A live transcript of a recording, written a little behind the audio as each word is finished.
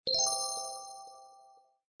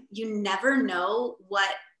you never know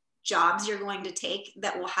what jobs you're going to take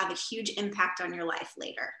that will have a huge impact on your life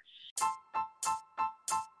later.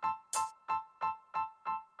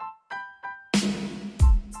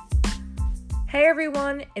 Hey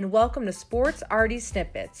everyone, and welcome to Sports RD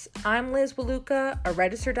Snippets. I'm Liz Waluka, a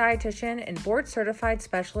registered dietitian and board-certified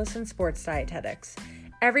specialist in sports dietetics.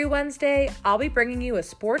 Every Wednesday, I'll be bringing you a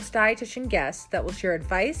sports dietitian guest that will share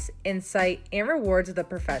advice, insight, and rewards of the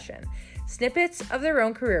profession, snippets of their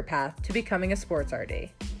own career path to becoming a sports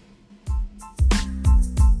RD.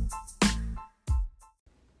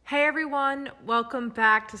 Hey everyone, welcome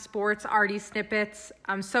back to Sports RD Snippets.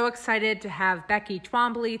 I'm so excited to have Becky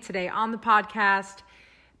Twombly today on the podcast.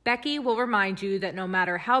 Becky will remind you that no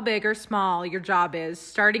matter how big or small your job is,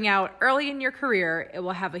 starting out early in your career, it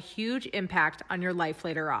will have a huge impact on your life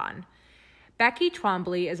later on. Becky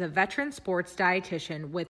Twombly is a veteran sports dietitian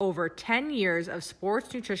with over 10 years of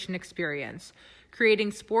sports nutrition experience,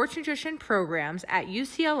 creating sports nutrition programs at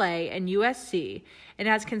UCLA and USC, and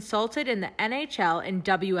has consulted in the NHL and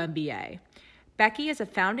WNBA. Becky is a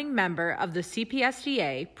founding member of the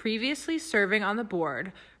CPSDA, previously serving on the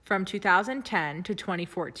board from 2010 to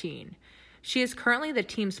 2014. She is currently the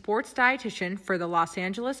team sports dietitian for the Los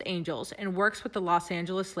Angeles Angels and works with the Los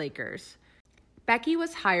Angeles Lakers. Becky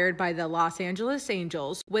was hired by the Los Angeles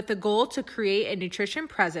Angels with the goal to create a nutrition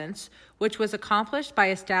presence, which was accomplished by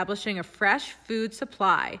establishing a fresh food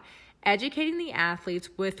supply, educating the athletes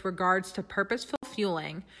with regards to purposeful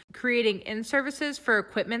fueling, creating in-services for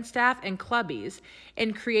equipment staff and clubbies,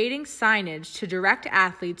 and creating signage to direct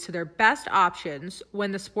athletes to their best options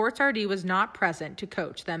when the sports RD was not present to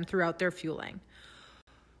coach them throughout their fueling.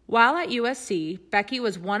 While at USC, Becky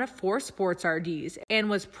was one of 4 sports RDs and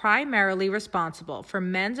was primarily responsible for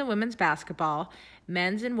men's and women's basketball,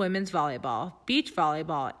 men's and women's volleyball, beach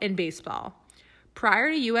volleyball, and baseball.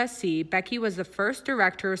 Prior to USC, Becky was the first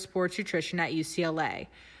director of sports nutrition at UCLA.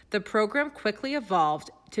 The program quickly evolved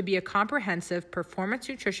to be a comprehensive performance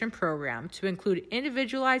nutrition program to include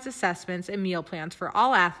individualized assessments and meal plans for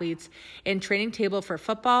all athletes and training table for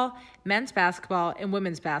football, men's basketball, and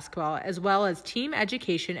women's basketball, as well as team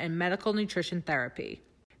education and medical nutrition therapy.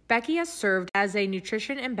 Becky has served as a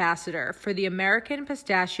nutrition ambassador for the American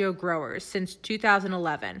Pistachio Growers since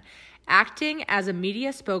 2011, acting as a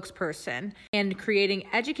media spokesperson and creating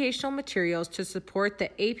educational materials to support the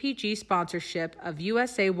APG sponsorship of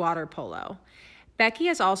USA Water Polo. Becky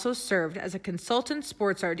has also served as a consultant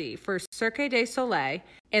sports RD for Cirque du Soleil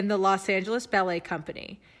and the Los Angeles Ballet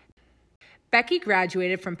Company. Becky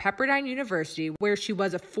graduated from Pepperdine University, where she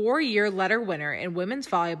was a 4-year letter winner in women's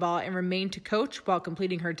volleyball and remained to coach while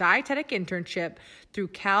completing her dietetic internship through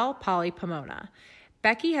Cal Poly Pomona.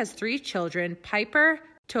 Becky has 3 children, Piper,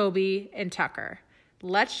 Toby, and Tucker.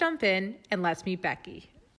 Let's jump in and let's meet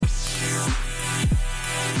Becky.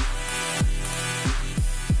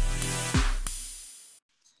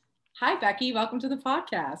 Hi, Becky. Welcome to the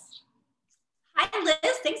podcast. Hi,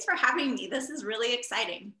 Liz. Thanks for having me. This is really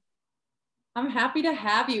exciting. I'm happy to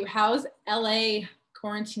have you. How's LA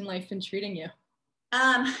quarantine life been treating you?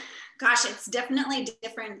 Gosh, it's definitely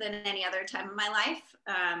different than any other time of my life.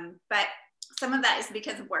 But some of that is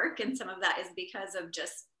because of work and some of that is because of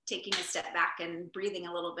just taking a step back and breathing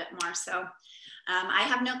a little bit more. So I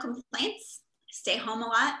have no complaints. I stay home a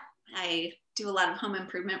lot. I do a lot of home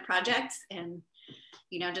improvement projects and,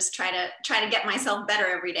 just try to get myself better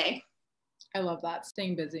every day. I love that.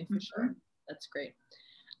 Staying busy for sure. That's great.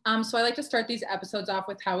 So I like to start these episodes off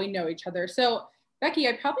with how we know each other. So Becky,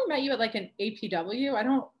 I probably met you at like an APW.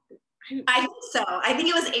 I think so. I think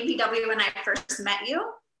it was APW when I first met you.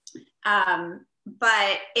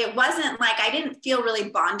 But it wasn't like, I didn't feel really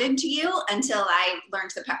bonded to you until I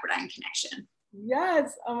learned the Pepperdine connection.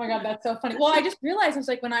 Yes. Oh my God. That's so funny. Well, I just realized, I was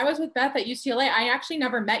like, when I was with Beth at UCLA, I actually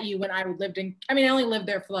never met you when I lived I only lived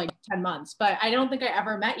there for like 10 months, but I don't think I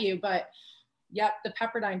ever met you, but yep. The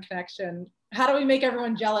Pepperdine connection. How do we make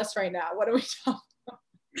everyone jealous right now? What do we talk about?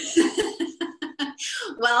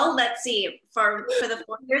 Well, let's see. For the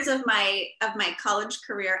 4 years of my college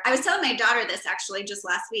career, I was telling my daughter this actually just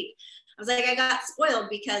last week. I was like, I got spoiled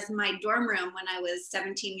because my dorm room when I was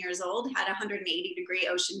 17 years old had a 180-degree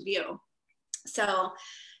ocean view. So,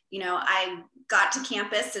 I got to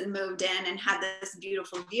campus and moved in and had this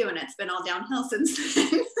beautiful view, and it's been all downhill since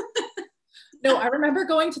then. No, I remember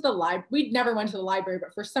going to the library. We never went to the library,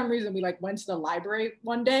 but for some reason we went to the library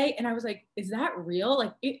one day and I was like, is that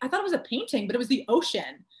real? I thought it was a painting, but it was the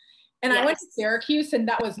ocean. And yes. I went to Syracuse and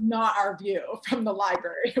that was not our view from the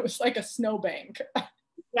library. It was like a snowbank.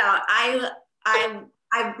 Yeah, I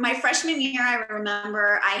My freshman year, I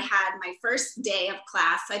remember I had my first day of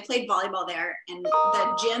class. I played volleyball there, and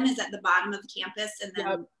the gym is at the bottom of the campus, and then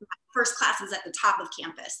my first class is at the top of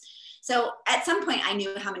campus. So at some point I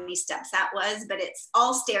knew how many steps that was, but it's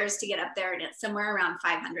all stairs to get up there, and it's somewhere around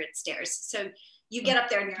 500 stairs. So you get up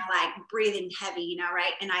there and you're like breathing heavy, you know,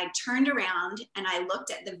 right? And I turned around and I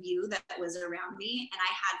looked at the view that was around me, and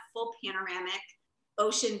I had full panoramic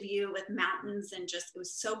ocean view with mountains, and just, it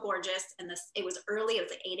was so gorgeous. And it was early, it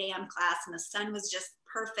was an 8 a.m. class, and the sun was just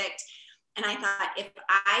perfect. And I thought, if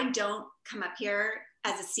I don't come up here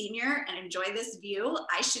as a senior and enjoy this view,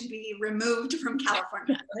 I should be removed from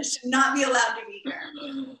California. I should not be allowed to be here.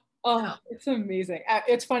 Oh, it's amazing.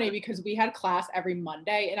 It's funny because we had class every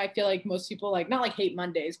Monday, and I feel like most people like, not like hate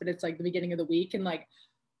Mondays, but it's like the beginning of the week. And like,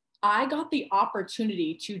 I got the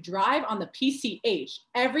opportunity to drive on the PCH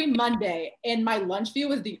every Monday, and my lunch view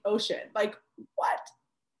was the ocean. Like, what?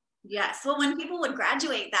 Yes. Well, when people would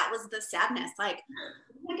graduate, that was the sadness. Like,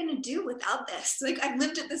 what am I going to do without this? Like, I've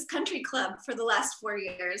lived at this country club for the last 4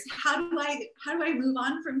 years. How do I move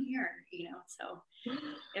on from here? You know, so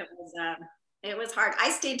it was hard.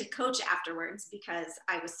 I stayed to coach afterwards because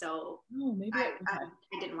I was so, I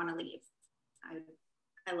didn't want to leave.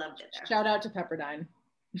 I loved it there. Shout out to Pepperdine.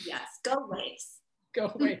 Yes, go Waves. Go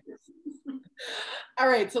Waves. All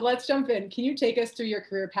right, so let's jump in. Can you take us through your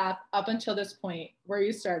career path up until this point, where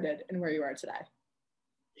you started and where you are today?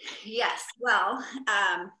 Yes, well,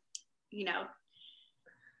 you know,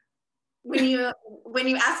 when you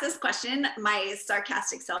ask this question, my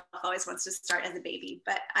sarcastic self always wants to start as a baby,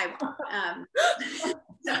 but I won't.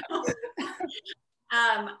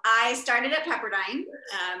 I started at Pepperdine.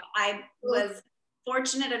 I was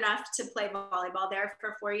fortunate enough to play volleyball there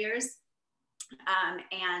for 4 years.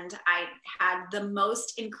 And I had the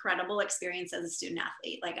most incredible experience as a student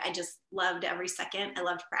athlete. Like, I just loved every second. I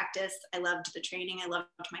loved practice. I loved the training. I loved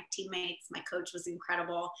my teammates. My coach was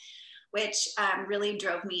incredible, which really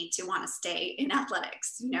drove me to want to stay in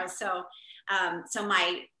athletics, you know? So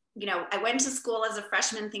I went to school as a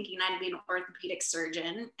freshman thinking I'd be an orthopedic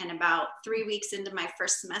surgeon. And about 3 weeks into my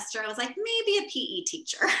first semester, I was like, maybe a PE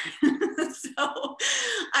teacher. So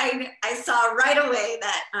I saw right away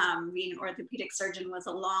that being an orthopedic surgeon was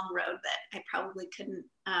a long road that I probably couldn't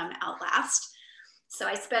outlast. So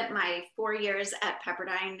I spent my 4 years at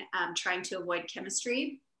Pepperdine trying to avoid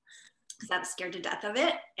chemistry because I was scared to death of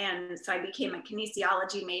it. And so I became a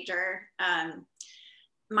kinesiology major,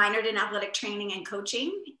 minored in athletic training and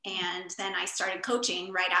coaching. And then I started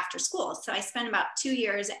coaching right after school. So I spent about 2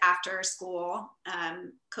 years after school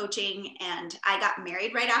coaching, and I got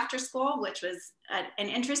married right after school, which was an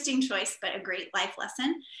interesting choice, but a great life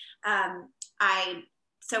lesson.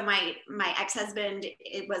 So my ex-husband,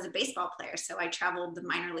 it was a baseball player. So I traveled the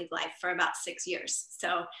minor league life for about 6 years.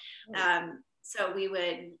 So, so we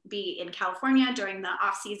would be in California during the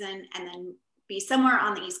off season, and then be somewhere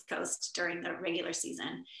on the East Coast during the regular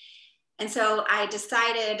season. And so I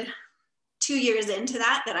decided 2 years into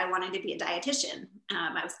that I wanted to be a dietitian.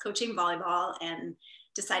 I was coaching volleyball and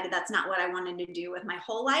decided that's not what I wanted to do with my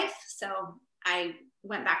whole life. So I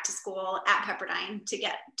went back to school at Pepperdine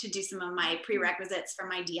to do some of my prerequisites for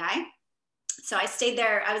my DI. So I stayed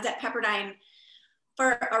there. I was at Pepperdine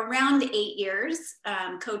for around 8 years,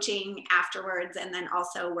 coaching afterwards, and then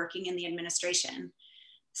also working in the administration.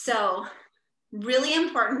 So really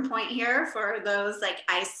important point here for those, like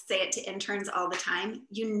I say it to interns all the time,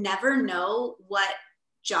 you never know what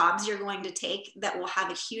jobs you're going to take that will have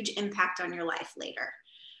a huge impact on your life later,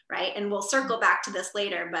 right? And we'll circle back to this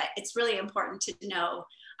later, but it's really important to know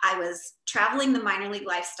I was traveling the minor league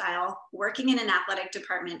lifestyle, working in an athletic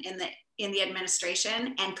department in the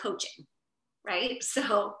administration, and coaching, right?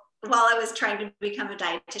 So while I was trying to become a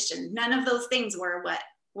dietitian, none of those things were what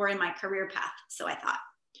were in my career path, so I thought.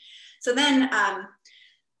 So then,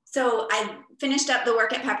 so I finished up the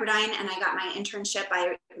work at Pepperdine, and I got my internship.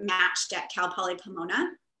 I matched at Cal Poly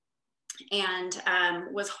Pomona, and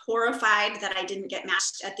was horrified that I didn't get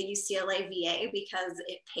matched at the UCLA VA because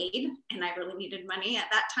it paid, and I really needed money at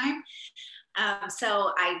that time.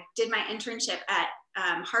 So I did my internship at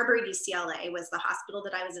Harbor UCLA, was the hospital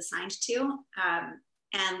that I was assigned to,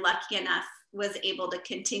 and lucky enough was able to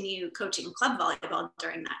continue coaching club volleyball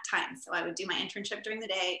during that time. So I would do my internship during the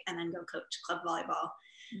day and then go coach club volleyball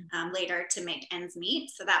later to make ends meet.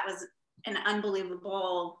 So that was an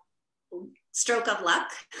unbelievable stroke of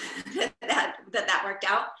luck that worked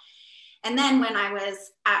out. And then when I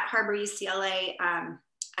was at Harbor UCLA, I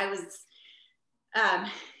was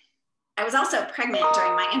also pregnant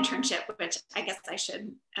during my internship, which I guess I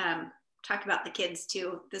should talk about the kids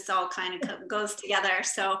too. This all kind of goes together.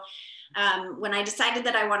 So when I decided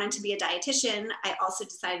that I wanted to be a dietitian, I also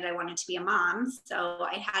decided I wanted to be a mom. So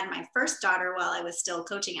I had my first daughter while I was still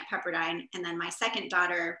coaching at Pepperdine, and then my second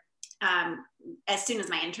daughter as soon as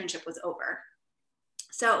my internship was over.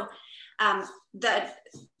 So the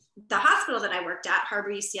hospital that I worked at,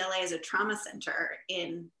 Harbor UCLA, is a trauma center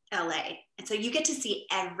in LA. And so you get to see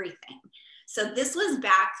everything. So this was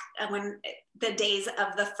back when the days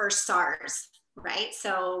of the first SARS, right?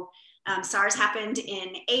 So SARS happened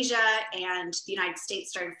in Asia and the United States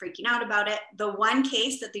started freaking out about it. The one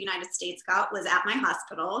case that the United States got was at my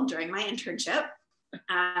hospital during my internship.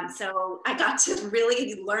 So I got to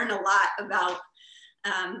really learn a lot about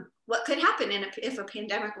what could happen if a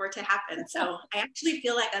pandemic were to happen. So I actually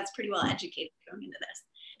feel like I was pretty well educated going into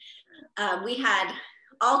this. We had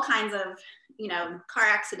all kinds of, car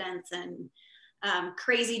accidents and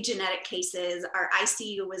crazy genetic cases. Our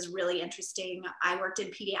ICU was really interesting. I worked in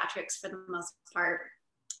pediatrics for the most part.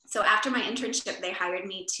 So after my internship, they hired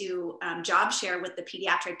me to job share with the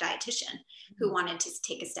pediatric dietitian who wanted to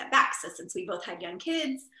take a step back. So since we both had young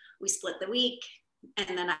kids, we split the week.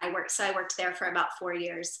 And then I worked there for about 4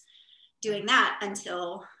 years doing that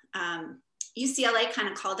until UCLA kind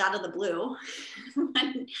of called out of the blue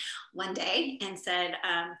one day and said,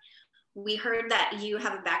 we heard that you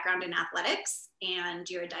have a background in athletics and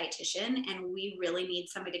you're a dietitian, and we really need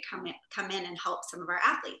somebody to come in and help some of our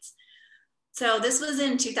athletes. So this was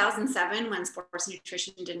in 2007 when sports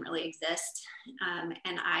nutrition didn't really exist. And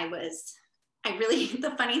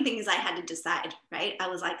the funny thing is I had to decide, right? I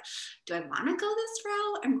was like, do I want to go this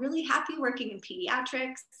route? I'm really happy working in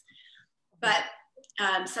pediatrics, but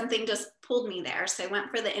something just pulled me there. So I went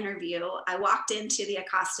for the interview. I walked into the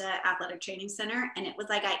Acosta Athletic Training Center, and it was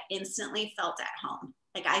like I instantly felt at home.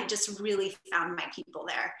 Like I just really found my people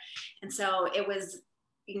there. And so it was,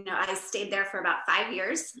 I stayed there for about 5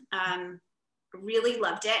 years, really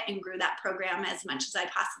loved it and grew that program as much as I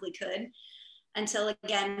possibly could until,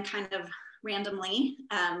 again, kind of randomly,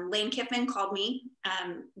 Lane Kiffin called me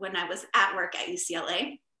when I was at work at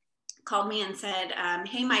UCLA, called me and said,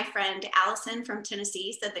 hey, my friend Allison from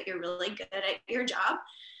Tennessee said that you're really good at your job.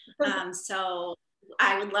 So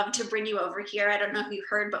I would love to bring you over here. I don't know if you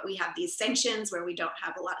heard, but we have these sanctions where we don't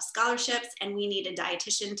have a lot of scholarships, and we need a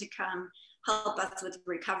dietitian to come help us with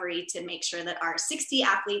recovery to make sure that our 60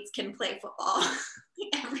 athletes can play football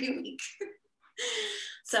every week.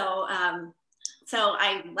 So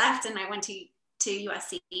I left and I went to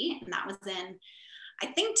USC, and that was in, I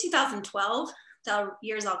think, 2012. The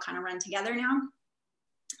years all kind of run together now.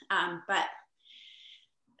 But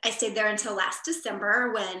I stayed there until last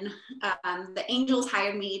December when the Angels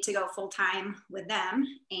hired me to go full-time with them,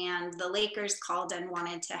 and the Lakers called and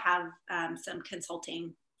wanted to have some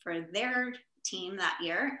consulting for their team that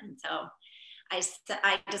year. And so I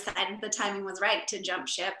decided the timing was right to jump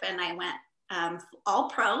ship, and I went all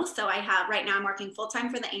pro. So right now I'm working full-time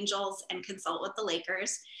for the Angels and consult with the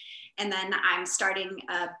Lakers. And then I'm starting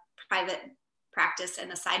a private practice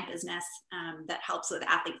and a side business that helps with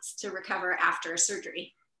athletes to recover after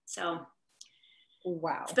surgery. So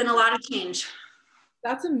wow, it's been a lot of change.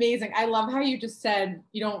 That's amazing. I love how you just said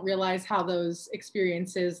you don't realize how those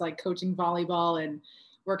experiences like coaching volleyball and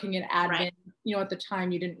working in admin, right, at the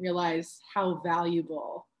time you didn't realize how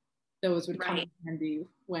valuable those would come in handy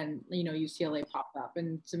when, UCLA popped up,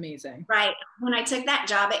 and it's amazing. Right. When I took that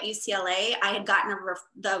job at UCLA, I had gotten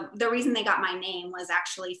the reason they got my name was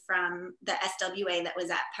actually from the SWA that was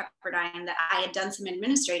at Pepperdine that I had done some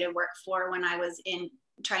administrative work for when I was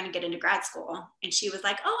trying to get into grad school. And she was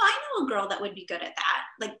like, oh, I know a girl that would be good at that.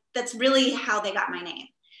 Like, that's really how they got my name.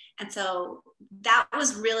 And so that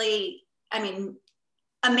was really,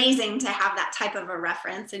 amazing to have that type of a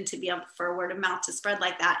reference and to be able for word of mouth to spread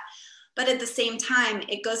like that. But at the same time,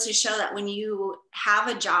 it goes to show that when you have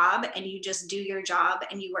a job and you just do your job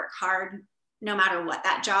and you work hard, no matter what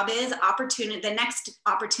that job is, the next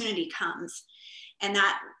opportunity comes. And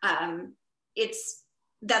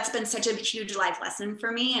that's been such a huge life lesson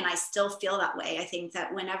for me. And I still feel that way. I think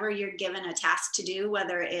that whenever you're given a task to do,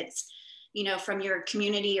 whether it's, from your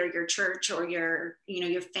community or your church or your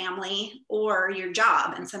family or your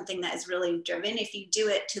job, and something that is really driven, if you do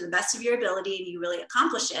it to the best of your ability and you really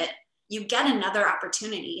accomplish it, you get another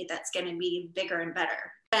opportunity that's going to be bigger and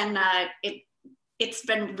better. And it's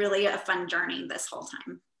been really a fun journey this whole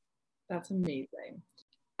time. That's amazing.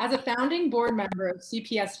 As a founding board member of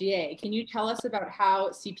CPSDA, can you tell us about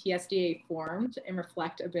how CPSDA formed and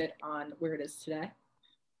reflect a bit on where it is today?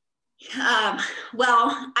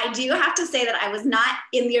 Well, I do have to say that I was not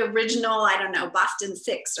in the original, I don't know, Boston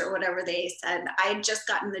Six or whatever they said. I had just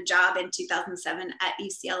gotten the job in 2007 at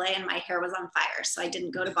UCLA and my hair was on fire. So I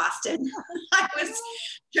didn't go to Boston. I was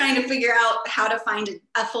trying to figure out how to find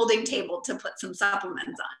a folding table to put some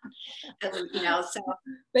supplements on, so.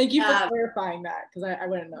 Thank you for clarifying that, because I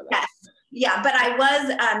wouldn't know that. Yes. Yeah, but I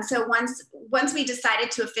was, so once we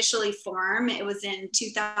decided to officially form, it was in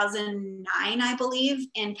 2009, I believe,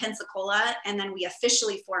 in Pensacola. And then we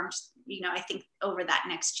officially formed, I think over that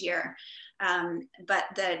next year. But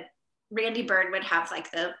Randy Bird would have like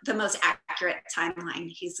the most accurate timeline.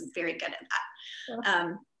 He's very good at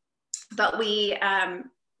that. But we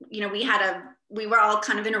were all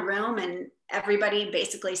kind of in a room and everybody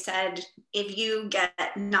basically said, if you get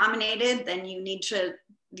nominated, then you need to,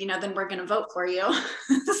 then we're going to vote for you.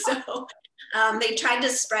 So they tried to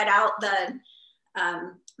spread out the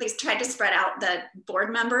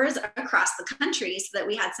board members across the country so that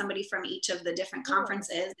we had somebody from each of the different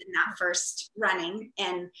conferences in that first running.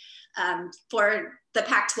 And for the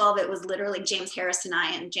Pac-12, it was literally James Harris and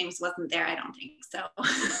I, and James wasn't there, I don't think. So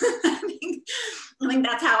I think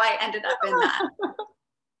that's how I ended up in that.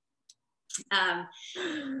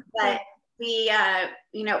 But we,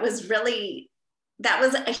 it was really, that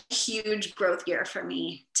was a huge growth year for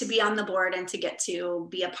me to be on the board and to get to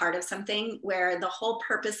be a part of something where the whole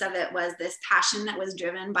purpose of it was this passion that was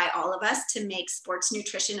driven by all of us to make sports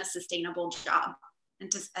nutrition a sustainable job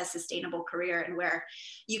and a sustainable career, and where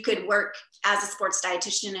you could work as a sports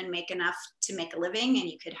dietitian and make enough to make a living, and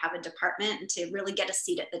you could have a department and to really get a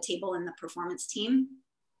seat at the table in the performance team.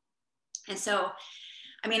 And so,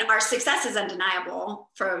 I mean, our success is undeniable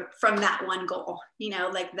from that one goal.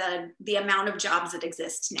 Like the amount of jobs that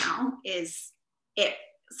exist now is it.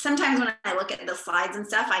 Sometimes when I look at the slides and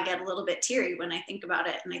stuff, I get a little bit teary when I think about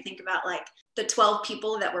it. And I think about like the 12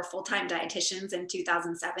 people that were full-time dietitians in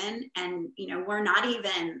 2007. And, we're not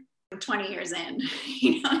even 20 years in,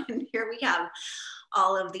 and here we have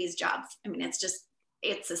all of these jobs. I mean,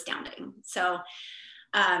 it's astounding. So,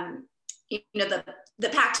 the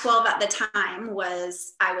Pac-12 at the time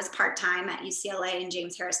I was part-time at UCLA and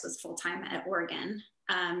James Harris was full-time at Oregon.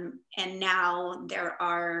 And now there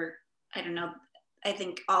are, I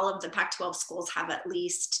think all of the Pac-12 schools have at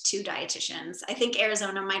least 2 dietitians. I think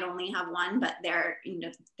Arizona might only have 1, but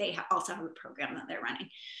they also have a program that they're running.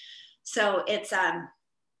 So it's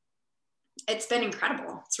been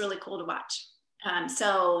incredible. It's really cool to watch.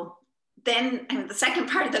 So then the second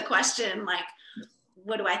part of the question, like,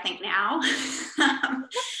 what do I think now?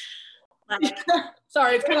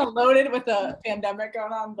 Sorry, it's kind of loaded with the pandemic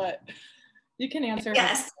going on, but you can answer.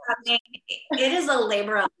 Yes, it is a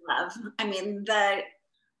labor of love. I mean,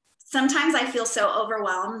 sometimes I feel so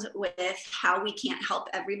overwhelmed with how we can't help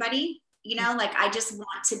everybody. Like I just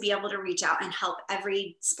want to be able to reach out and help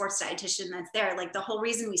every sports dietitian that's there. Like the whole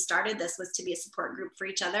reason we started this was to be a support group for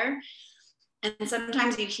each other. And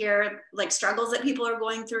sometimes you hear like struggles that people are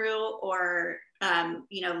going through, or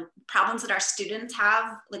problems that our students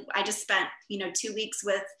have. Like I just spent 2 weeks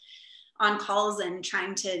on calls and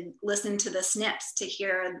trying to listen to the SNPs to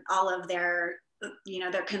hear all of their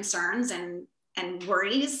their concerns and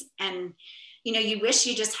worries. And you wish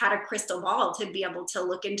you just had a crystal ball to be able to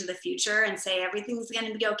look into the future and say everything's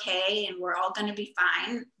going to be okay and we're all going to be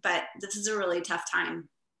fine. But this is a really tough time,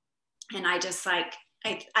 and I just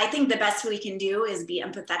I think the best we can do is be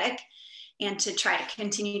empathetic and to try to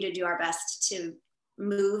continue to do our best to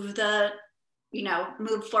move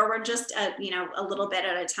forward just a little bit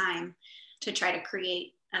at a time to try to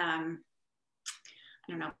create,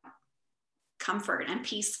 comfort and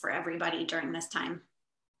peace for everybody during this time.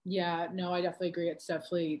 Yeah, no, I definitely agree. It's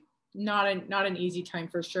definitely not an easy time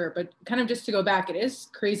for sure, but kind of just to go back, it is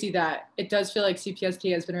crazy that it does feel like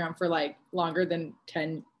CPST has been around for like longer than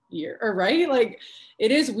 10 years, or right? Like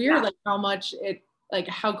it is weird, yeah. Like how much it, like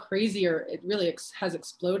how crazy or it really has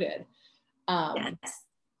exploded. Yes.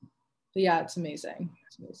 But yeah, it's amazing.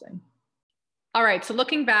 It's amazing. All right. So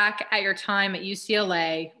looking back at your time at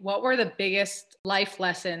UCLA, what were the biggest life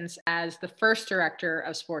lessons as the first director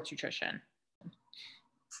of sports nutrition?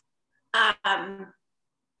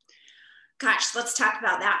 Gosh, let's talk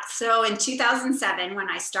about that. So in 2007, when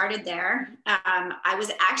I started there, I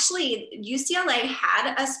was actually, UCLA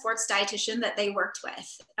had a sports dietitian that they worked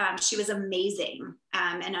with. She was amazing.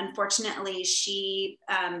 And unfortunately, she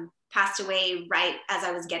passed away right as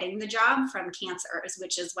I was getting the job from cancer,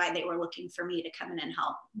 which is why they were looking for me to come in and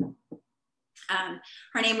help.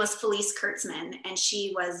 Her name was Felice Kurtzman, and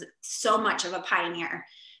she was so much of a pioneer.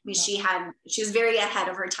 mean, she was very ahead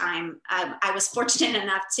of her time. I was fortunate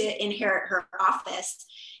enough to inherit her office,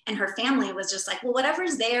 and her family was just like, well,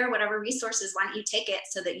 whatever's there, whatever resources, why don't you take it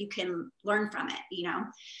so that you can learn from it, you know?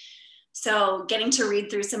 So getting to read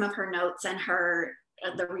through some of her notes and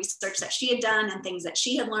the research that she had done and things that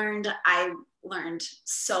she had learned, I learned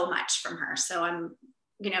so much from her. So I'm,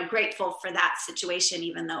 you know, grateful for that situation,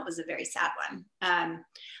 even though it was a very sad one.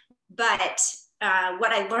 But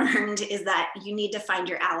what I learned is that you need to find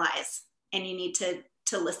your allies, and you need to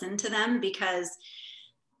listen to them, because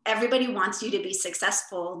everybody wants you to be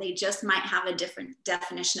successful. They just might have a different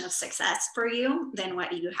definition of success for you than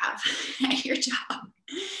what you have at your job.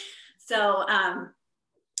 So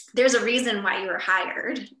there's a reason why you were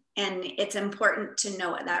hired, and it's important to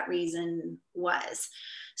know what that reason was.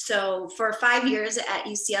 So for 5 years at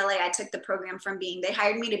UCLA, I took the program from they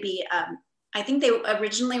hired me to be, I think they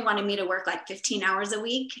originally wanted me to work like 15 hours a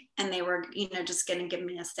week, and they were, you know, just going to give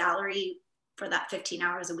me a salary for that 15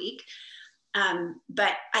 hours a week.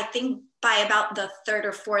 But I think by about the third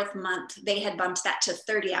or fourth month, they had bumped that to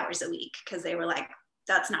 30 hours a week, because they were like,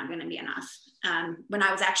 that's not going to be enough. When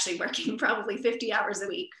I was actually working probably 50 hours a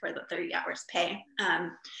week for the 30 hours pay.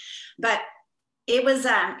 But it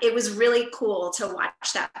was really cool to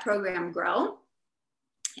watch that program grow.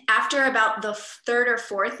 After about the third or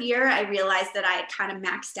fourth year, I realized that I had kind of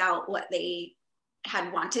maxed out what they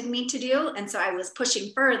had wanted me to do. And so I was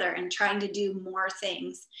pushing further and trying to do more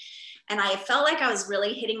things. And I felt like I was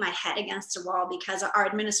really hitting my head against a wall, because our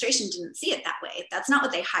administration didn't see it that way. That's not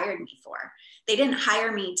what they hired me for. They didn't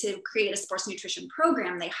hire me to create a sports nutrition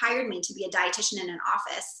program. They hired me to be a dietitian in an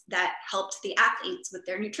office that helped the athletes with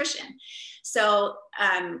their nutrition. So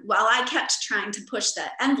while I kept trying to push the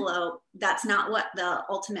envelope, that's not what the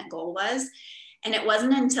ultimate goal was. And it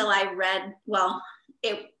wasn't until I read,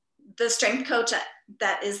 the strength coach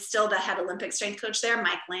that is still the head Olympic strength coach there,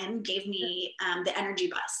 Mike Lynn, gave me the Energy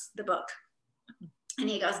Bus, the book. And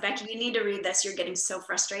he goes, Becky, you need to read this. You're getting so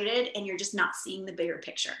frustrated and you're just not seeing the bigger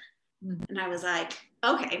picture. Mm-hmm. And I was like,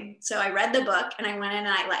 okay. So I read the book, and I went in and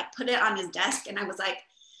I like put it on his desk, and I was like,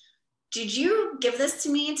 did you give this to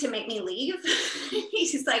me to make me leave?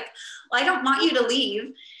 He's like, well, I don't want you to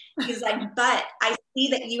leave. He's like, but I see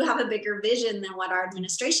that you have a bigger vision than what our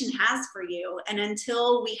administration has for you. And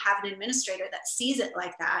until we have an administrator that sees it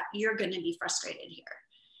like that, you're going to be frustrated here.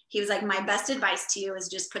 He was like, my best advice to you is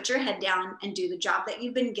just put your head down and do the job that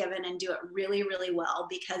you've been given, and do it really, really well,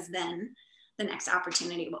 because then the next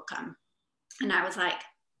opportunity will come. And I was like,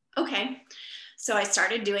 okay. So I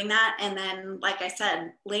started doing that. And then, like I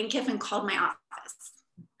said, Lane Kiffin called my office.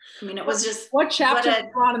 I mean, it was just— What chapter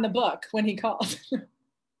was on in the book when he called?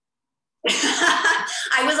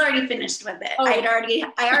 I was already finished with it. Oh. I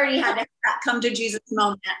already had that come to Jesus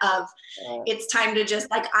moment of it's time to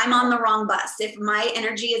just, like, I'm on the wrong bus. If my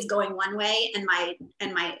energy is going one way and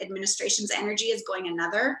my administration's energy is going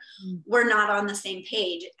another, we're not on the same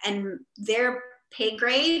page. And their pay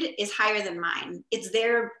grade is higher than mine. It's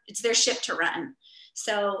their ship to run.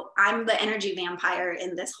 So I'm the energy vampire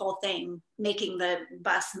in this whole thing, making the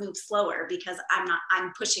bus move slower, because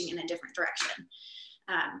I'm pushing in a different direction.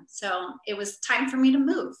 So it was time for me to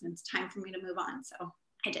move. It's time for me to move on. So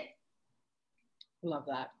I did. Love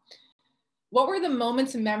that. What were the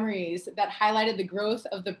moments and memories that highlighted the growth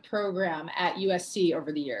of the program at USC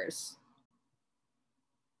over the years?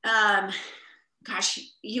 Gosh,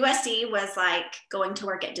 USC was like going to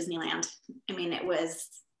work at Disneyland. I mean, it was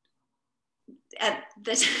at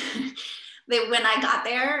when I got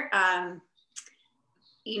there,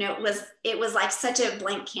 you know, it was like such a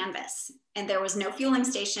blank canvas. And there was no fueling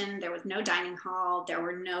station, there was no dining hall, there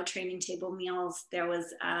were no training table meals. There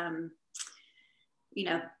was, you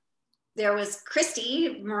know, there was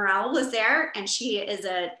Christy Morrell was there, and she is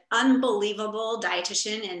an unbelievable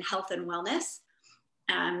dietitian in health and wellness.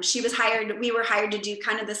 We were hired to do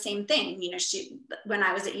kind of the same thing. You know, when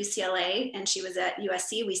I was at UCLA and she was at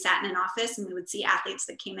USC, we sat in an office and we would see athletes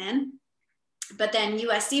that came in. But then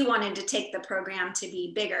USC wanted to take the program to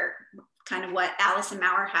be bigger, kind of what Allison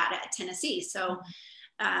Maurer had at Tennessee. So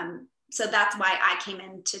that's why I came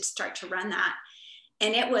in to start to run that.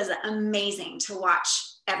 And it was amazing to watch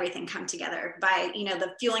everything come together.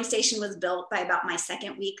 The fueling station was built by about my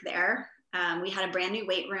second week there. We had a brand new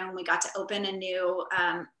weight room. We got to open a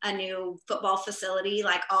new football facility,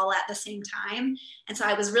 like all at the same time. And so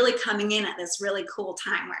I was really coming in at this really cool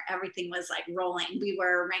time where everything was like rolling. We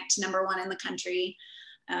were ranked #1 in the country.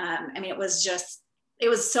 I mean, it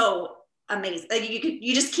was so amazing. Like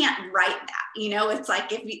you just can't write that, you know. It's like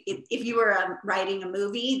if you were writing a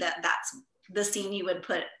movie, that's the scene you would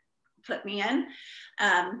put me in,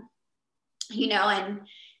 you know. And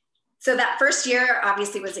So that first year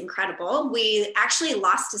obviously was incredible. We actually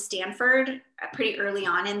lost to Stanford pretty early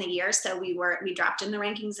on in the year. So we dropped in the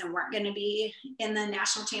rankings and weren't going to be in the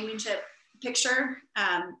national championship picture.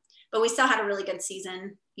 But we still had a really good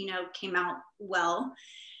season, came out well.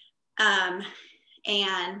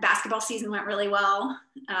 And basketball season went really well.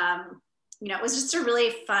 It was just a really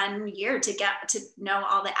fun year to get to know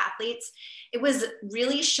all the athletes. It was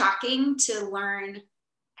really shocking to learn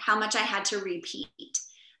how much I had to repeat.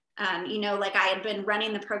 Like I had been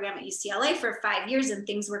running the program at UCLA for 5 years and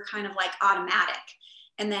things were kind of like automatic.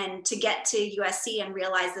 And then to get to USC and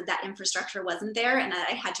realize that infrastructure wasn't there and that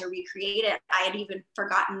I had to recreate it, I had even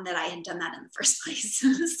forgotten that I had done that in the first place.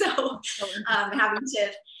 So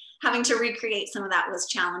having to recreate some of that was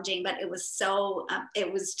challenging, but it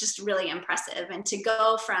was just really impressive. And to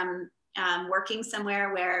go from working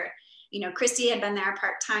somewhere where Christy had been there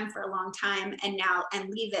part-time for a long time and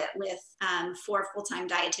leave it with 4 full-time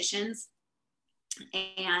dietitians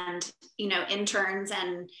and, interns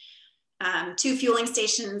and 2 fueling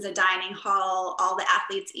stations, a dining hall, all the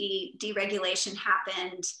athletes eat, deregulation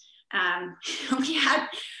happened.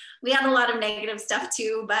 We had a lot of negative stuff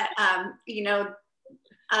too, but,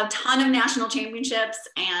 a ton of national championships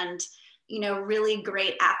and, really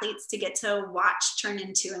great athletes to get to watch turn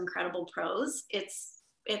into incredible pros.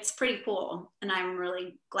 It's pretty cool. And I'm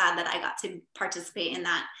really glad that I got to participate in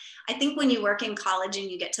that. I think when you work in college and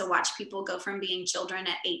you get to watch people go from being children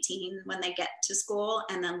at 18 when they get to school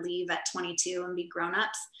and then leave at 22 and be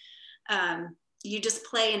grownups, you just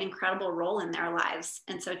play an incredible role in their lives.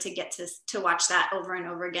 And so to get to watch that over and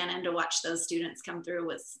over again and to watch those students come through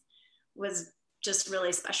was just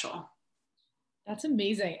really special. That's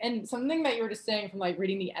amazing. And something that you were just saying from like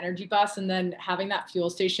reading the energy bus and then having that fuel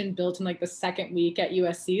station built in like the second week at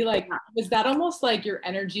USC, like, was that almost like your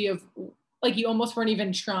energy of like, you almost weren't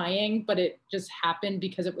even trying, but it just happened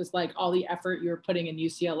because it was like all the effort you were putting in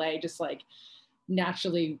UCLA just like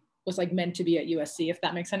naturally was like meant to be at USC, if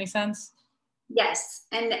that makes any sense? Yes.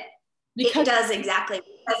 And it does, exactly.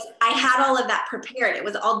 Because I had all of that prepared. It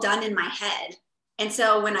was all done in my head. And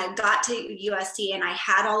so when I got to USC and I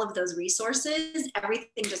had all of those resources,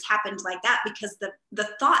 everything just happened like that because the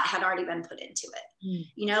thought had already been put into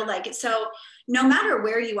it, so no matter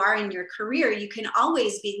where you are in your career, you can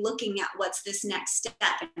always be looking at what's this next step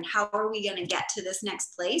and how are we going to get to this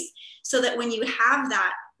next place so that when you have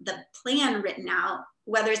the plan written out,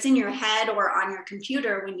 whether it's in your head or on your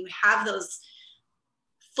computer, when you have those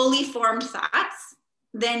fully formed thoughts,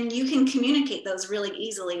 then you can communicate those really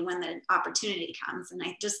easily when the opportunity comes. And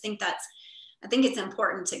I just think I think it's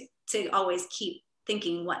important to always keep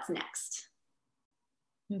thinking what's next.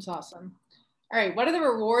 That's awesome. All right. What are the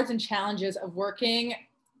rewards and challenges of working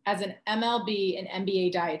as an MLB and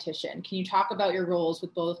NBA dietitian? Can you talk about your roles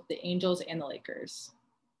with both the Angels and the Lakers?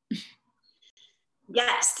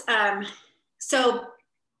 Yes. So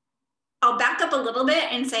I'll back up a little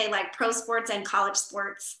bit and say like pro sports and college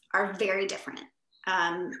sports are very different.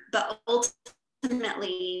 But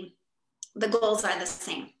ultimately the goals are the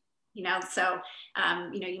same, so,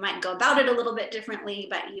 you might go about it a little bit differently,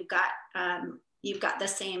 but you've got the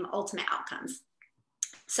same ultimate outcomes.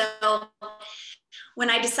 So when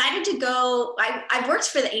I decided to go, I've worked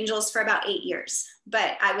for the Angels for about 8 years,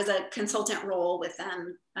 but I was a consultant role with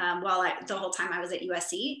them the whole time I was at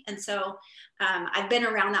USC. And so I've been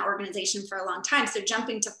around that organization for a long time. So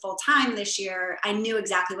jumping to full time this year, I knew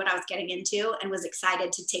exactly what I was getting into and was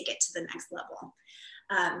excited to take it to the next level.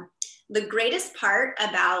 The greatest part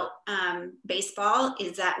about baseball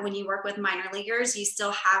is that when you work with minor leaguers, you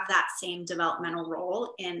still have that same developmental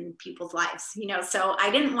role in people's lives. So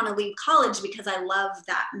I didn't want to leave college because I love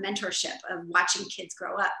that mentorship of watching kids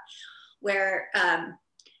grow up. Where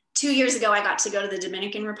 2 years ago, I got to go to the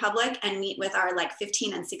Dominican Republic and meet with our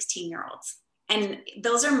 15 and 16-year-olds. And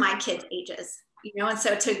those are my kids' ages, and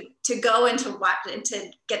so to go and to watch and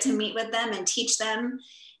to get to meet with them and teach them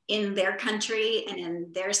in their country and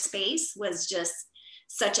in their space was just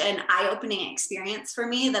such an eye-opening experience for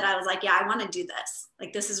me that I was like, yeah, I want to do this.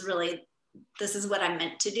 This is what I'm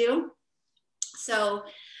meant to do. So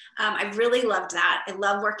I really loved that. I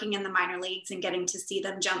love working in the minor leagues and getting to see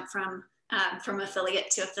them jump from affiliate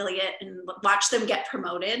to affiliate and watch them get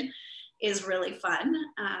promoted is really fun.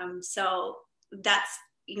 So that's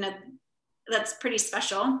pretty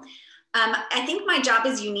special. I think my job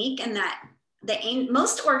is unique in that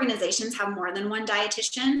most organizations have more than one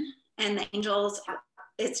dietitian, and the Angels,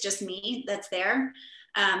 it's just me that's there.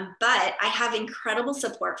 But I have incredible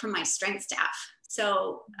support from my strength staff.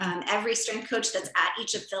 So every strength coach that's at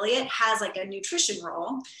each affiliate has a nutrition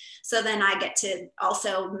role. So then I get to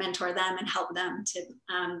also mentor them and help them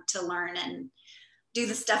to learn. And do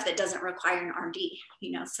the stuff that doesn't require an RD,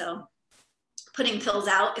 so putting pills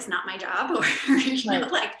out is not my job, or,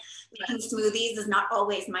 like making smoothies is not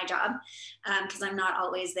always my job, because I'm not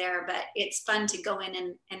always there, but it's fun to go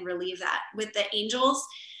in and relieve that. With the Angels,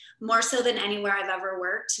 more so than anywhere I've ever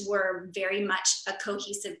worked, we're very much a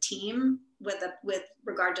cohesive team with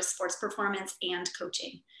regard to sports performance and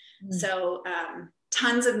coaching. Mm-hmm. So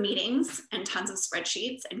tons of meetings and tons of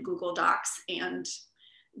spreadsheets and Google Docs and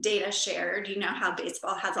data shared. How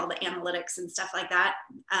baseball has all the analytics and stuff like that.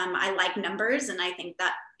 I like numbers, and I think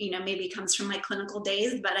that maybe comes from my clinical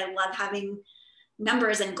days, but I love having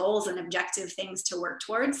numbers and goals and objective things to work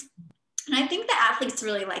towards. And I think the athletes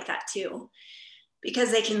really like that too,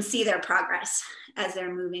 because they can see their progress as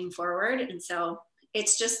they're moving forward. And so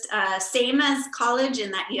it's just same as college, in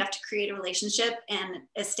that you have to create a relationship and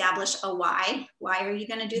establish a why. Why are you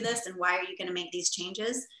going to do this, and why are you going to make these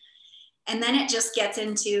changes? And then it just gets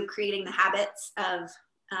into creating the habits of,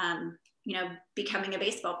 becoming a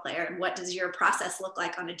baseball player. And what does your process look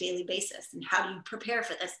like on a daily basis? And how do you prepare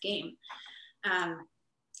for this game?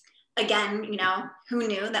 Again, who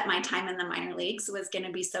knew that my time in the minor leagues was going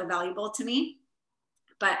to be so valuable to me?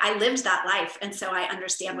 But I lived that life. And so I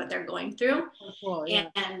understand what they're going through. Cool, yeah.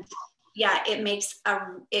 And yeah,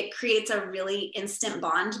 it creates a really instant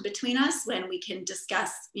bond between us when we can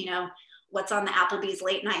discuss, what's on the Applebee's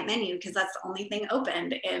late night menu, because that's the only thing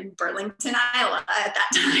opened in Burlington, Iowa at that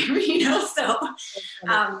time,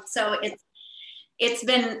 so it's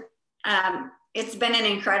been an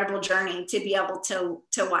incredible journey to be able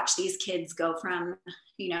to watch these kids go from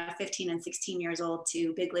 15 and 16 years old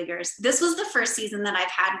to big leaguers. This was the first season that I've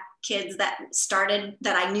had kids that started,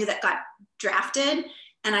 that I knew that got drafted,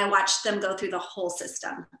 and I watched them go through the whole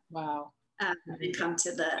system. Wow. And come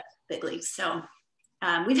to the big leagues. So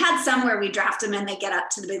we've had some where we draft them and they get up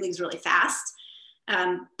to the big leagues really fast.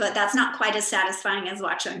 But that's not quite as satisfying as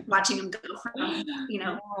watching them go from,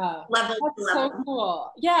 level to level. So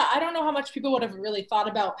cool. Yeah, I don't know how much people would have really thought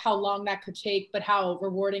about how long that could take, but how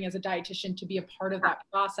rewarding as a dietitian to be a part of that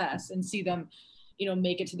process and see them,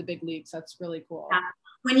 make it to the big leagues. That's really cool. Yeah.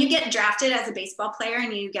 When you get drafted as a baseball player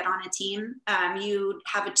and you get on a team, you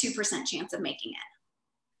have a 2% chance of making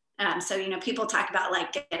it. So, people talk about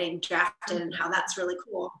like getting drafted and how that's really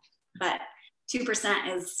cool, but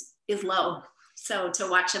 2% is low. So to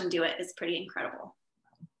watch them do it is pretty incredible.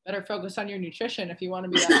 Better focus on your nutrition if you want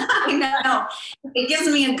to be that. I know. It gives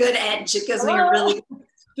me a good edge. It gives me a really.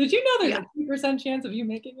 Did you know there's a 2% chance of you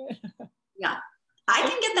making it? Yeah. I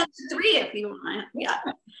can get that to 3 if you want. Yeah.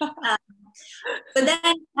 But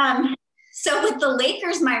then, so with the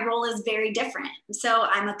Lakers, my role is very different. So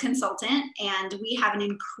I'm a consultant, and we have an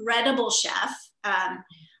incredible chef. I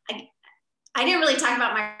didn't really talk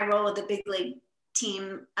about my role with the big league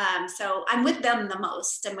team. So I'm with them the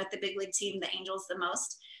most. I'm with the big league team, the Angels, the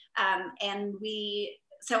most.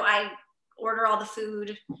 So I order all the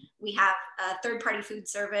food. We have a third-party food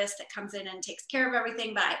service that comes in and takes care of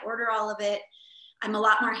everything, but I order all of it. I'm a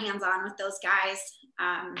lot more hands-on with those guys.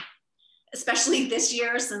 Especially this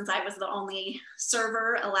year, since I was the only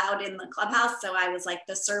server allowed in the clubhouse. So I was like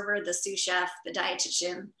the server, the sous chef, the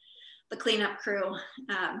dietitian, the cleanup crew,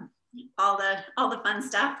 all the fun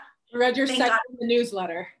stuff. I read your section in the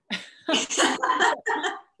newsletter.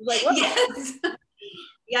 Like, yes.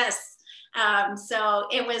 Yes. So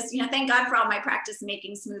it was, thank God for all my practice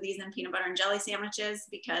making smoothies and peanut butter and jelly sandwiches,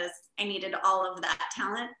 because I needed all of that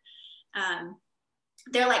talent.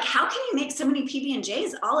 They're like, how can you make so many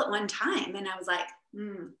PB&Js all at one time? And I was like,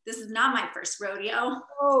 this is not my first rodeo.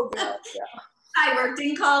 Oh, God, yeah. I worked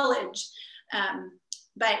in college.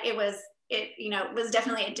 But it was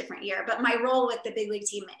definitely a different year. But my role with the big league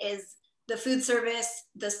team is the food service,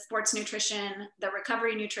 the sports nutrition, the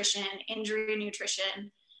recovery nutrition, injury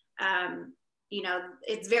nutrition.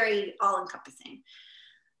 It's very all encompassing.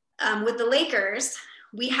 With the Lakers,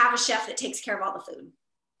 we have a chef that takes care of all the food.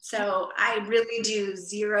 So I really do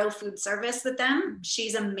zero food service with them.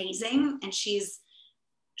 She's amazing. And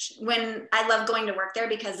when I love going to work there,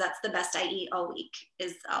 because that's the best I eat all week,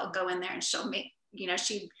 is I'll go in there and she'll make,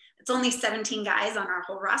 it's only 17 guys on our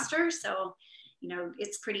whole roster. So,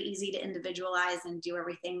 it's pretty easy to individualize and do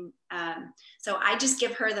everything. So I just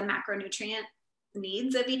give her the macronutrient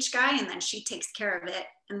needs of each guy, and then she takes care of it,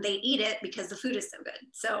 and they eat it because the food is so good.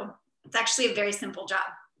 So it's actually a very simple job.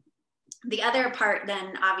 The other part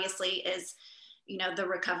then obviously is, the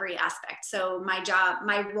recovery aspect. So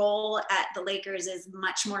my role at the Lakers is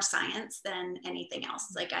much more science than anything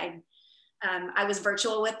else. Like I was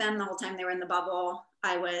virtual with them the whole time they were in the bubble.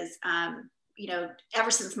 I was,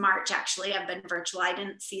 ever since March, actually, I've been virtual. I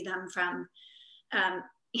didn't see them from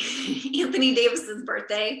Anthony Davis's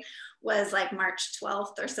birthday was like March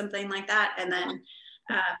 12th or something like that. And then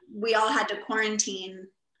we all had to quarantine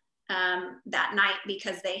that night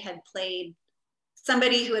because they had played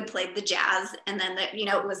somebody who had played the Jazz. And then,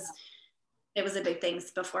 it was a big thing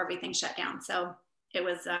before everything shut down. So it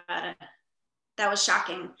was, that was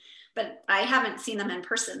shocking, but I haven't seen them in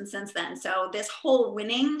person since then. So this whole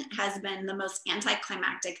winning has been the most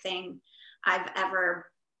anticlimactic thing I've ever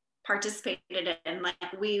participated in.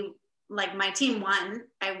 Like my team won.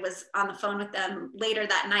 I was on the phone with them later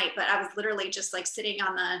that night, but I was literally just like sitting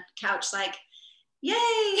on the couch, like, yay,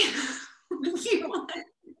 we won.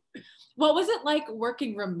 What was it like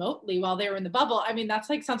working remotely while they were in the bubble? I mean, that's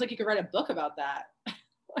like, sounds like you could write a book about that.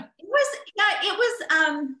 It was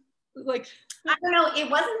like, I don't know, it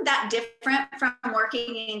wasn't that different from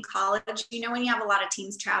working in college. When you have a lot of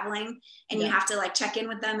teams traveling and you have to like check in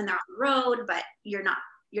with them and they're on the road, but you're not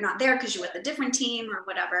there because you're with a different team or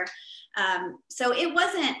whatever. So it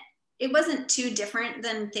wasn't too different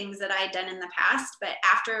than things that I had done in the past. But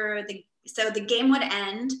after the game would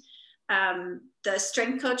end, the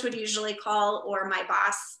strength coach would usually call, or my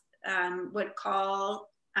boss would call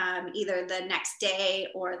either the next day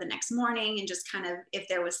or the next morning, and just kind of, if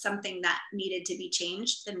there was something that needed to be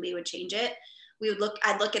changed, then we would change it.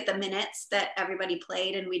 I'd look at the minutes that everybody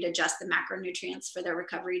played, and we'd adjust the macronutrients for their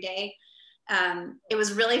recovery day. It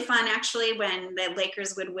was really fun actually when the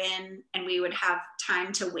Lakers would win and we would have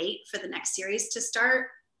time to wait for the next series to start,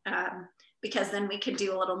 because then we could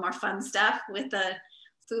do a little more fun stuff with the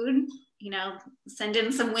food, send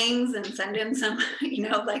in some wings and send in some,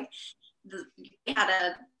 like we had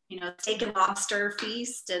a, steak and lobster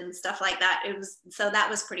feast and stuff like that. That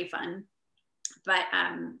was pretty fun. But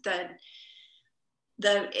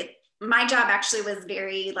my job actually was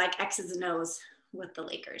very like X's and O's with the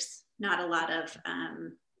Lakers. Not a lot of,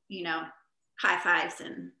 high fives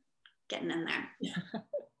and getting in there.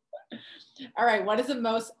 All right. What is the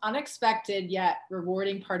most unexpected yet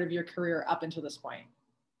rewarding part of your career up until this point?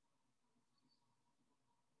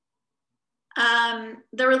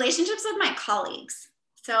 The relationships with my colleagues.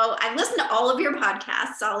 So I've listened to all of your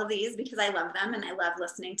podcasts, all of these, because I love them and I love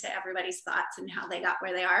listening to everybody's thoughts and how they got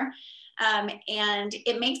where they are. And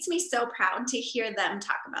it makes me so proud to hear them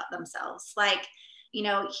talk about themselves. Like,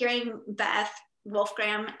 hearing Beth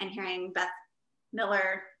Wolfgram and hearing Beth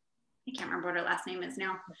Miller, I can't remember what her last name is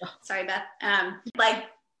now. Sorry, Beth. Like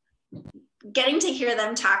getting to hear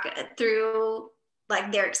them talk through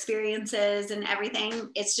like their experiences and everything.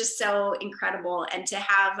 It's just so incredible. And to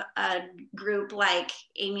have a group like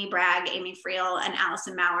Amy Bragg, Amy Friel, and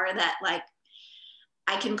Allison Maurer that like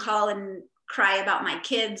I can call and cry about my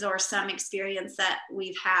kids or some experience that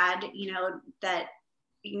we've had, that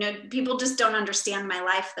people just don't understand my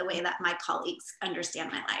life the way that my colleagues understand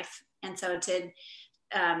my life. And so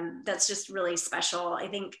that's just really special. I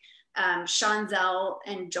think Sean Zell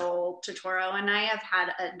and Joel Totoro and I have had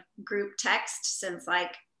a group text since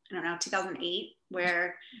 2008,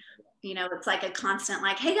 where, it's like a constant,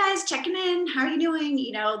 like, hey guys, checking in, how are you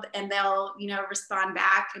doing? And they'll, respond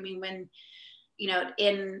back. I mean, when,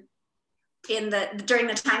 during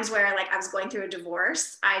the times where like I was going through a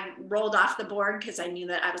divorce, I rolled off the board because I knew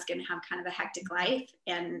that I was going to have kind of a hectic life.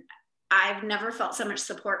 And I've never felt so much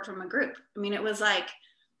support from a group. I mean, it was like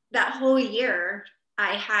that whole year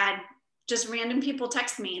I had just random people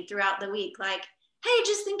text me throughout the week, like, hey,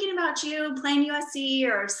 just thinking about you playing USC,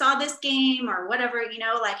 or saw this game, or whatever,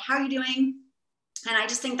 like, how are you doing? And I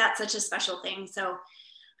just think that's such a special thing. So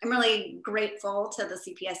I'm really grateful to the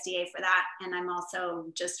CPSDA for that. And I'm also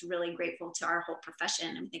just really grateful to our whole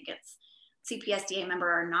profession. I think it's CPSDA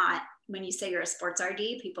member or not, when you say you're a sports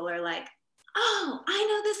RD, people are like, oh, I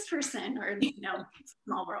know this person, or,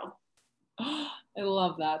 small world. I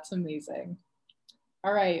love that. It's amazing.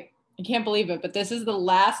 All right. I can't believe it, but this is the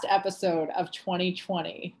last episode of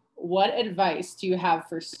 2020. What advice do you have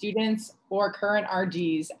for students or current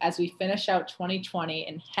RDs as we finish out 2020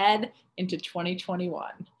 and head into 2021?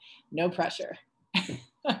 No pressure. I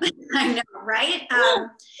know, right?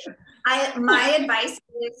 My advice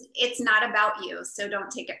is it's not about you, so don't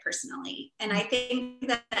take it personally. And I think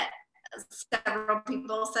that several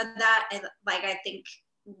people said that, and like, I think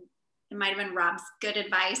it might've been Rob's good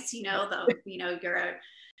advice, you're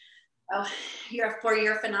a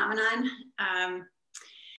 4-year phenomenon.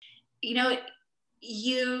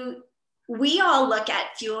 We all look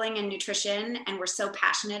at fueling and nutrition and we're so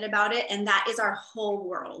passionate about it. And that is our whole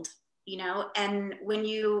world, and when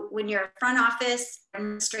you're a front office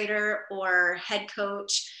administrator or head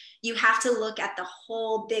coach, you have to look at the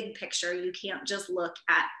whole big picture. You can't just look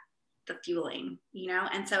at the fueling,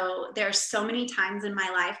 and so there's so many times in my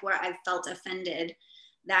life where I've felt offended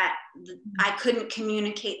that I couldn't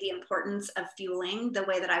communicate the importance of fueling the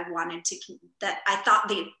way that I wanted to, that I thought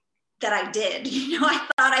that I did. I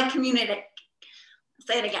thought I communicated,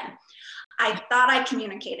 say it again. I thought I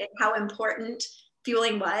communicated how important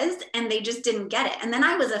fueling was, and they just didn't get it. And then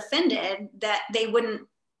I was offended that they wouldn't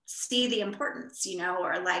see the importance,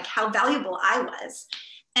 or like how valuable I was.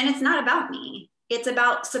 And it's not about me. It's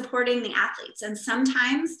about supporting the athletes. And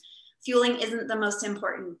sometimes fueling isn't the most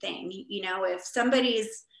important thing. If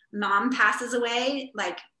somebody's mom passes away,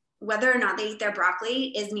 like whether or not they eat their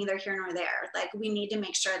broccoli is neither here nor there. Like we need to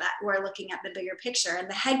make sure that we're looking at the bigger picture, and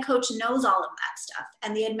the head coach knows all of that stuff,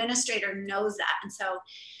 and the administrator knows that. And so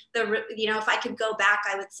if I could go back,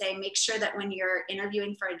 I would say, make sure that when you're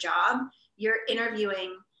interviewing for a job, you're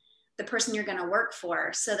interviewing the person you're going to work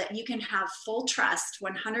for, so that you can have full trust,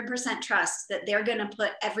 100% trust that they're going to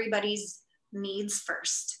put everybody's needs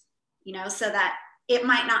first, so that it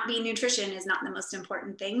might not be nutrition is not the most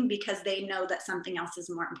important thing, because they know that something else is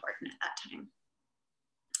more important at that time.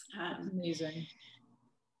 Amazing.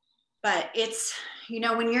 But it's,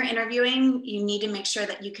 when you're interviewing, you need to make sure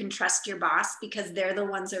that you can trust your boss, because they're the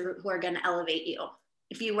ones who are going to elevate you.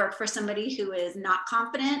 If you work for somebody who is not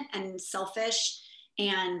confident and selfish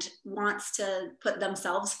and wants to put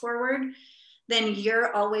themselves forward, then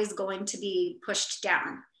you're always going to be pushed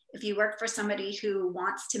down. If you work for somebody who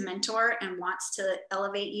wants to mentor and wants to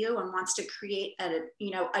elevate you and wants to create a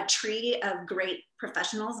tree of great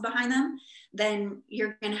professionals behind them, then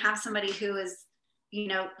you're going to have somebody who is,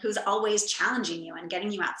 who's always challenging you and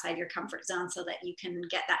getting you outside your comfort zone so that you can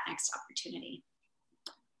get that next opportunity.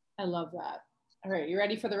 I love that. All right. You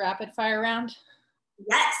ready for the rapid fire round?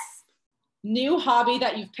 Yes. New hobby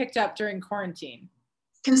that you've picked up during quarantine?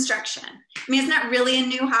 Construction. I mean, it's not really a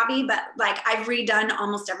new hobby, but like I've redone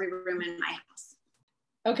almost every room in my house.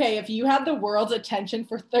 Okay. If you had the world's attention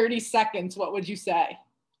for 30 seconds, what would you say?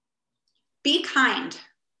 Be kind.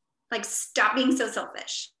 Like, stop being so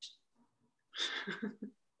selfish.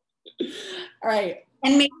 All right.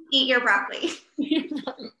 And maybe eat your broccoli.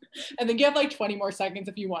 And then you have like 20 more seconds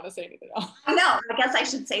if you want to say anything else. I know. I guess I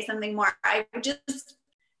should say something more. I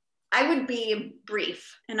would be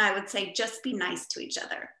brief, and I would say, just be nice to each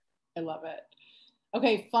other. I love it.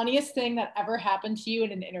 Okay. Funniest thing that ever happened to you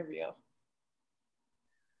in an interview?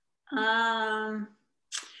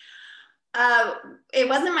 It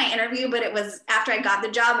wasn't my interview, but it was after I got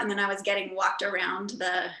the job, and then I was getting walked around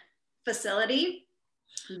the facility.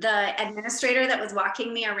 The administrator that was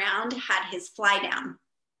walking me around had his fly down,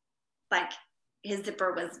 like his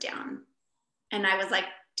zipper was down. And I was like,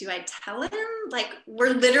 do I tell him? Like,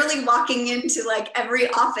 we're literally walking into like every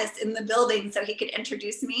office in the building so he could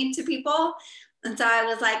introduce me to people. And so I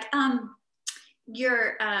was like,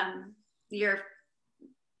 your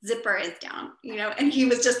zipper is down, and he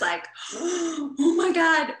was just like, oh my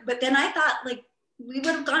God. But then I thought, like, we would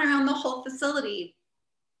have gone around the whole facility.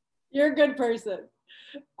 You're a good person.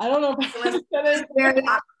 I don't know if I was very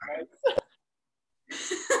awkward.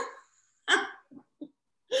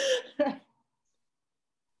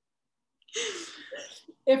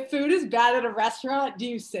 If food is bad at a restaurant, do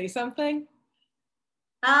you say something?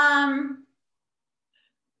 I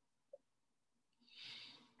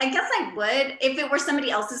guess I would. If it were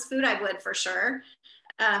somebody else's food, I would for sure.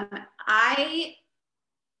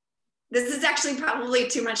 This is actually probably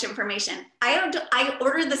too much information. I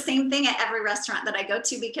order the same thing at every restaurant that I go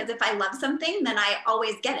to, because if I love something, then I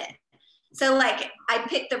always get it. So like, I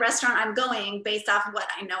pick the restaurant I'm going based off of what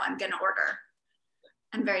I know I'm going to order.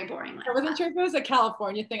 I'm very boring. I wasn't sure if it was a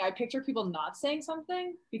California thing. I picture people not saying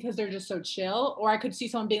something because they're just so chill, or I could see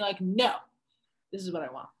someone being like, no, this is what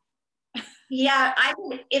I want. Yeah,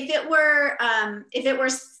 if it were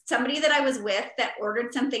somebody that I was with that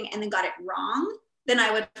ordered something and then got it wrong, then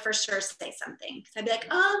I would for sure say something. I'd be like,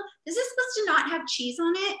 oh, is this supposed to not have cheese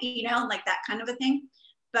on it? Like that kind of a thing.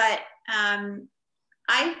 But I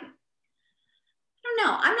don't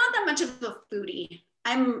know. I'm not that much of a foodie.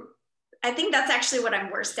 I think that's actually what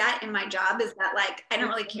I'm worst at in my job, is that like, I don't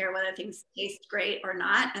really care whether things taste great or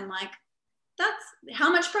not. I'm like, that's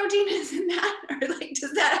how much protein is in that? Or like,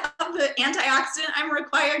 does that have the antioxidant I'm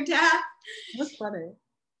required to have? That's funny.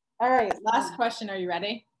 All right. Last question. Are you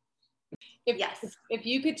ready? Yes. If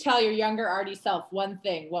you could tell your younger Artie self one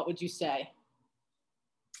thing, what would you say?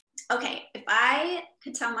 Okay. If I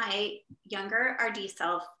could tell my younger Artie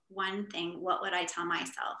self one thing, what would I tell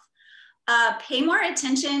myself? Pay more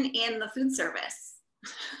attention in the food service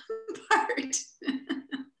part.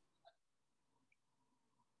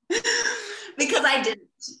 Because I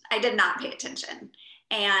did not pay attention.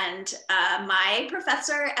 And my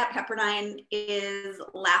professor at Pepperdine is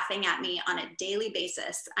laughing at me on a daily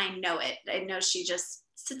basis. I know it. I know she just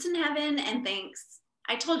sits in heaven and thinks,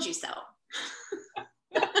 I told you so.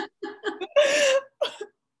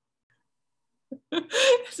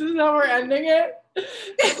 This is how we're ending it. Is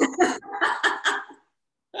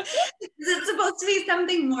it supposed to be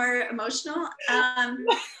something more emotional?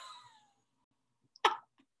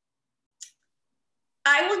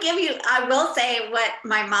 I will say what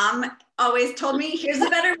my mom always told me. Here's a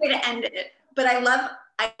better way to end it. But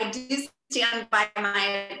I do stand by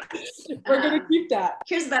my advice. We're going to keep that.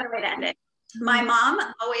 Here's a better way to end it. My mom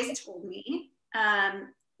always told me,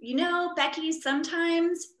 Becky,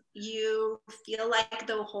 sometimes you feel like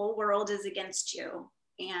the whole world is against you.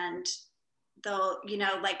 And though,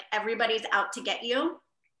 like everybody's out to get you.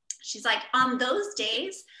 She's like, on those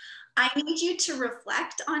days, I need you to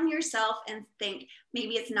reflect on yourself and think,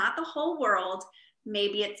 maybe it's not the whole world,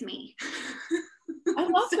 maybe it's me. I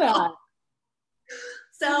love that.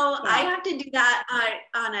 So I have to do that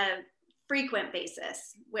on a frequent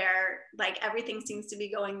basis where like everything seems to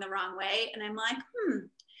be going the wrong way. And I'm like,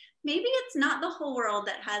 maybe it's not the whole world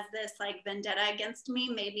that has this like vendetta against me.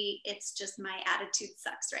 Maybe it's just my attitude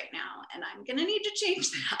sucks right now. And I'm going to need to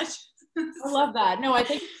change that. I love that. No, I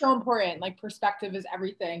think it's so important. Like perspective is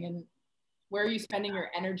everything. And where are you spending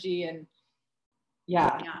your energy? And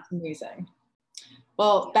yeah. It's amazing.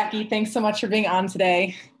 Well, Becky, thanks so much for being on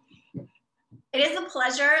today. It is a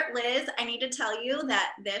pleasure, Liz. I need to tell you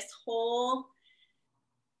that this whole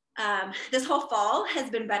fall has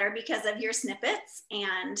been better because of your snippets.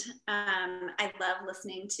 And I love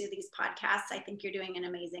listening to these podcasts. I think you're doing an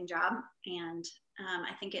amazing job. And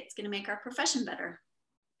I think it's going to make our profession better.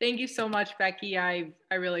 Thank you so much, Becky. I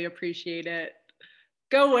really appreciate it.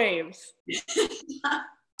 Go Waves.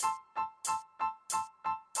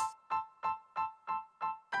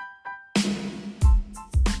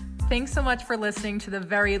 Thanks so much for listening to the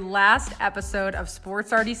very last episode of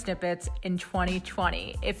Sports RD Snippets in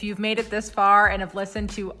 2020. If you've made it this far and have listened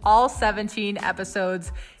to all 17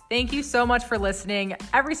 episodes, thank you so much for listening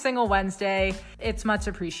every single Wednesday. It's much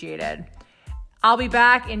appreciated. I'll be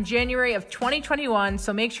back in January of 2021,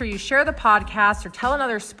 so make sure you share the podcast or tell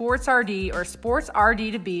another sports RD or sports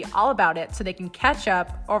RD to be all about it so they can catch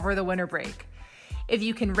up over the winter break. If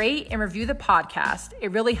you can rate and review the podcast,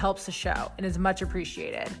 it really helps the show and is much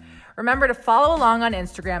appreciated. Remember to follow along on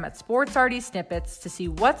Instagram at Sports RD Snippets to see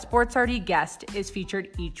what Sports RD guest is featured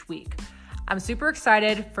each week. I'm super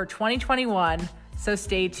excited for 2021, so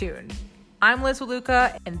stay tuned. I'm Liz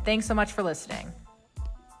Waluka, and thanks so much for listening.